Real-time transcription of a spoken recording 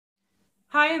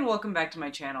Hi and welcome back to my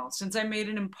channel. Since I made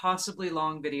an impossibly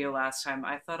long video last time,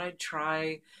 I thought I'd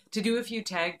try to do a few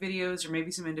tag videos or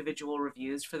maybe some individual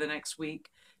reviews for the next week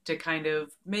to kind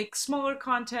of make smaller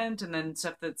content and then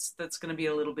stuff that's going to be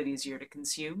a little bit easier to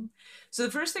consume. So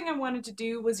the first thing I wanted to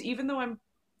do was, even though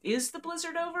is the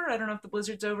blizzard over? I don't know if the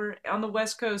blizzard's over. On the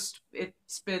West Coast,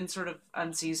 it's been sort of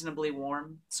unseasonably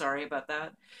warm. Sorry about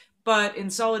that. But in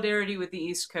solidarity with the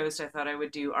East Coast, I thought I would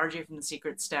do RJ from the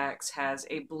Secret Stacks has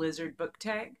a Blizzard book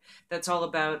tag that's all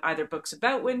about either books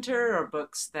about winter or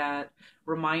books that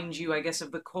remind you, I guess,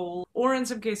 of the cold, or in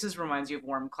some cases reminds you of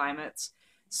warm climates.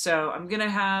 So I'm going to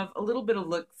have a little bit of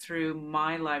look through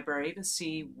my library to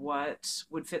see what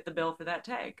would fit the bill for that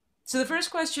tag. So the first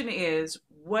question is,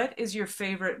 what is your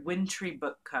favorite wintry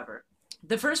book cover?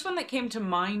 The first one that came to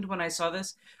mind when I saw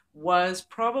this was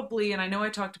probably, and I know I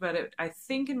talked about it, I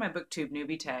think in my BookTube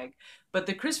newbie tag, but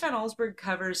the Chris Van Allsburg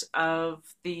covers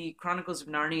of the Chronicles of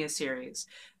Narnia series.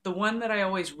 The one that I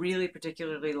always really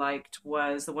particularly liked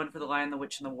was the one for The Lion, the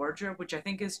Witch, and the Wardrobe, which I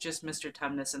think is just Mr.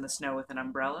 Tumnus in the snow with an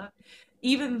umbrella.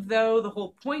 Even though the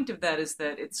whole point of that is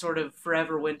that it's sort of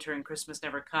forever winter and Christmas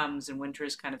never comes and winter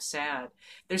is kind of sad.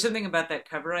 There's something about that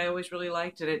cover I always really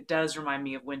liked, and it does remind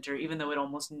me of winter, even though it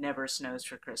almost never snows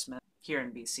for Christmas here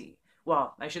in BC.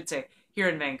 Well, I should say here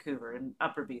in Vancouver. In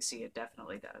Upper BC, it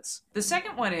definitely does. The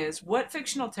second one is, what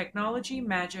fictional technology,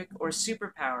 magic, or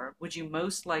superpower would you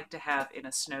most like to have in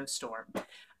a snowstorm?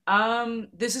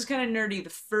 This is kind of nerdy.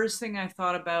 The first thing I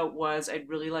thought about was I'd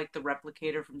really like the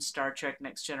replicator from Star Trek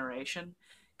Next Generation,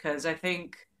 because I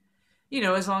think,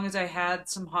 as long as I had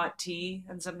some hot tea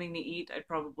and something to eat, I'd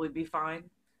probably be fine.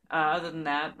 Other than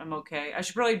that, I'm okay. I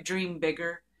should probably dream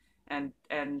bigger and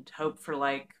hope for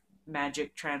like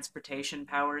magic transportation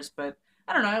powers, but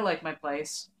I don't know, I like my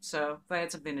place. So if I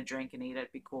had something to drink and eat,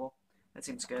 it'd be cool. That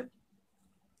seems good.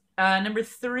 Number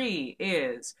three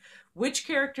is, which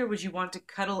character would you want to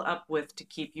cuddle up with to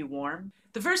keep you warm?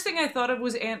 The first thing I thought of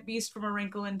was Aunt Beast from A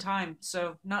Wrinkle in Time,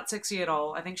 so not sexy at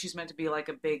all. I think she's meant to be like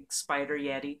a big spider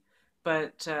yeti,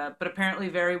 but apparently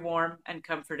very warm and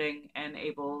comforting and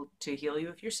able to heal you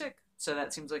if you're sick. So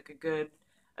that seems like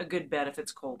a good bet if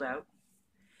it's cold out.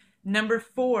 Number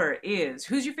four is,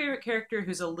 who's your favorite character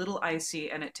who's a little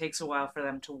icy and it takes a while for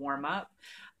them to warm up?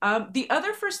 The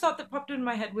other first thought that popped into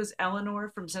my head was Eleanor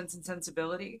from Sense and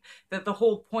Sensibility, that the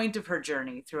whole point of her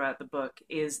journey throughout the book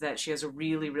is that she has a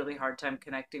really, really hard time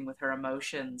connecting with her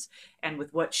emotions and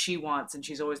with what she wants, and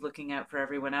she's always looking out for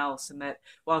everyone else, and that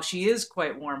while she is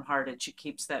quite warm-hearted, she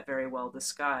keeps that very well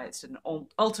disguised, and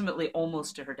ultimately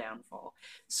almost to her downfall.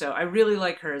 So I really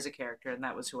like her as a character, and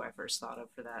that was who I first thought of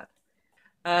for that.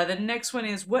 The next one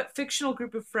is, what fictional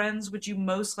group of friends would you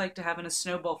most like to have in a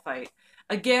snowball fight?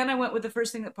 Again, I went with the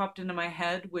first thing that popped into my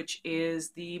head, which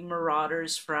is the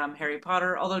Marauders from Harry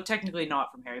Potter, although technically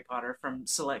not from Harry Potter, from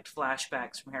select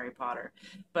flashbacks from Harry Potter.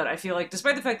 But I feel like,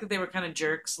 despite the fact that they were kind of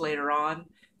jerks later on,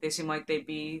 they seem like they'd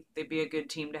be a good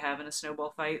team to have in a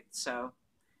snowball fight, so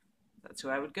that's who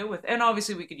I would go with. And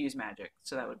obviously we could use magic,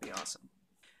 so that would be awesome.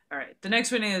 All right, the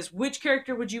next one is, which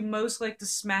character would you most like to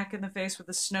smack in the face with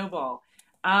a snowball?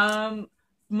 Um,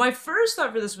 my first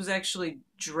thought for this was actually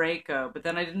Draco, but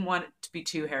then I didn't want it to be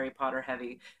too Harry Potter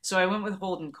heavy, so I went with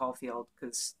Holden Caulfield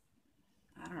because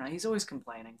I don't know, he's always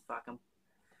complaining. Fuck him.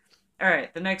 All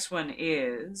right, the next one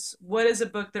is, what is a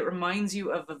book that reminds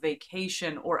you of a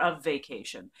vacation or of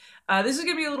vacation? This is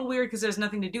gonna be a little weird because it has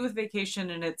nothing to do with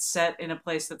vacation and it's set in a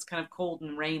place that's kind of cold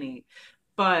and rainy,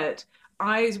 but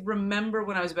I remember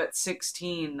when I was about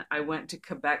 16, I went to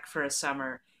Quebec for a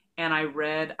summer and I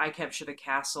read I Capture the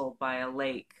Castle by a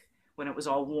lake when it was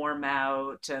all warm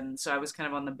out, and so I was kind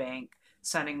of on the bank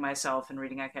sunning myself and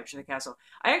reading I Capture the Castle.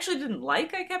 I actually didn't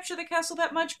like I Capture the Castle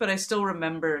that much, but I still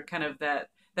remember kind of that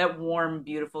warm,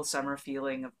 beautiful summer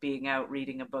feeling of being out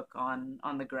reading a book on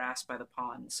the grass by the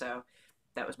pond. So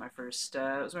that was my first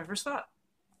thought.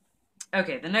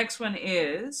 Okay, the next one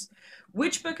is,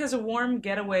 which book has a warm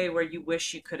getaway where you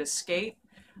wish you could escape?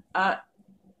 Uh,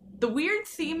 the weird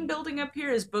theme building up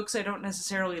here is books I don't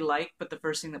necessarily like, but the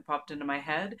first thing that popped into my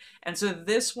head. And so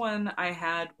this one I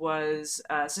had was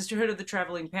Sisterhood of the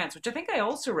Traveling Pants, which I think I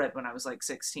also read when I was like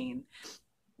 16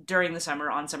 during the summer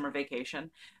on summer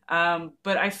vacation.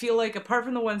 But I feel like apart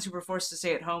from the ones who were forced to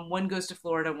stay at home, one goes to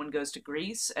Florida, one goes to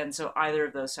Greece. And so either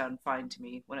of those sound fine to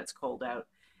me when it's cold out.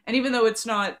 And even though it's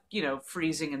not,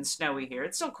 freezing and snowy here,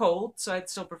 it's still cold. So I'd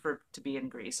still prefer to be in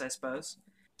Greece, I suppose.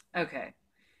 Okay.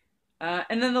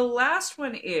 And then the last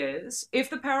one is, if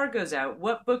the power goes out,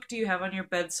 what book do you have on your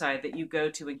bedside that you go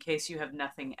to in case you have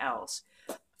nothing else?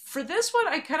 For this one,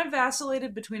 I kind of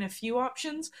vacillated between a few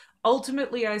options.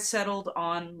 Ultimately, I settled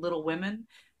on Little Women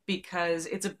because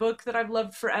it's a book that I've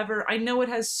loved forever. I know it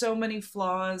has so many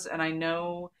flaws, and I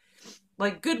know,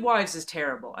 like, Good Wives is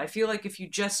terrible. I feel like if you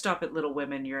just stop at Little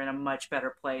Women, you're in a much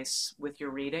better place with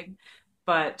your reading.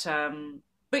 But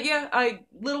but yeah, I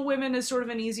Little Women is sort of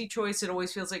an easy choice. It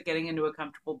always feels like getting into a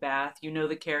comfortable bath. You know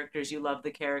the characters, you love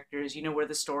the characters, you know where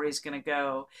the story's going to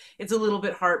go. It's a little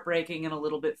bit heartbreaking and a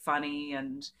little bit funny,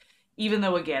 and even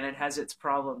though again it has its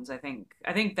problems, I think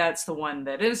that's the one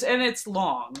that is, and it's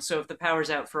long. So if the power's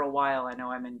out for a while, I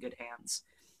know I'm in good hands.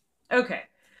 Okay.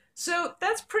 So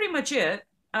that's pretty much it.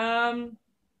 Um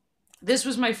this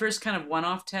was my first kind of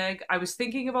one-off tag. I was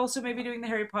thinking of also maybe doing the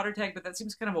Harry Potter tag, but that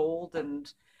seems kind of old,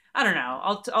 and I don't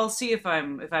know. I'll see if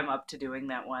I'm up to doing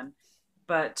that one.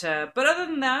 But other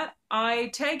than that, I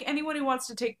tag anyone who wants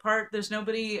to take part. There's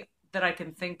nobody that I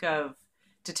can think of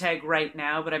to tag right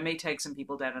now, but I may tag some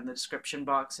people down in the description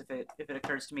box if it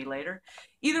occurs to me later.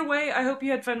 Either way, I hope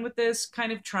you had fun with this,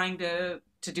 kind of trying to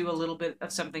do a little bit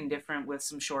of something different with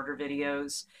some shorter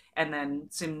videos and then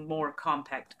some more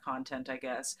compact content, I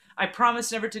guess. I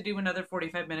promise never to do another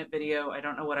 45-minute video. I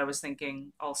don't know what I was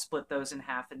thinking. I'll split those in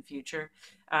half in future.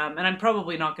 And I'm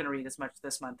probably not going to read as much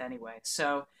this month anyway.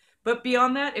 So, but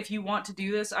beyond that, if you want to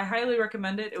do this, I highly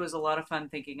recommend it. It was a lot of fun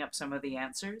thinking up some of the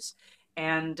answers.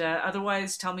 And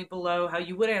otherwise, tell me below how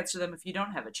you would answer them if you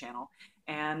don't have a channel.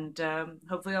 And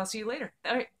hopefully I'll see you later.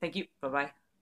 All right, thank you. Bye-bye.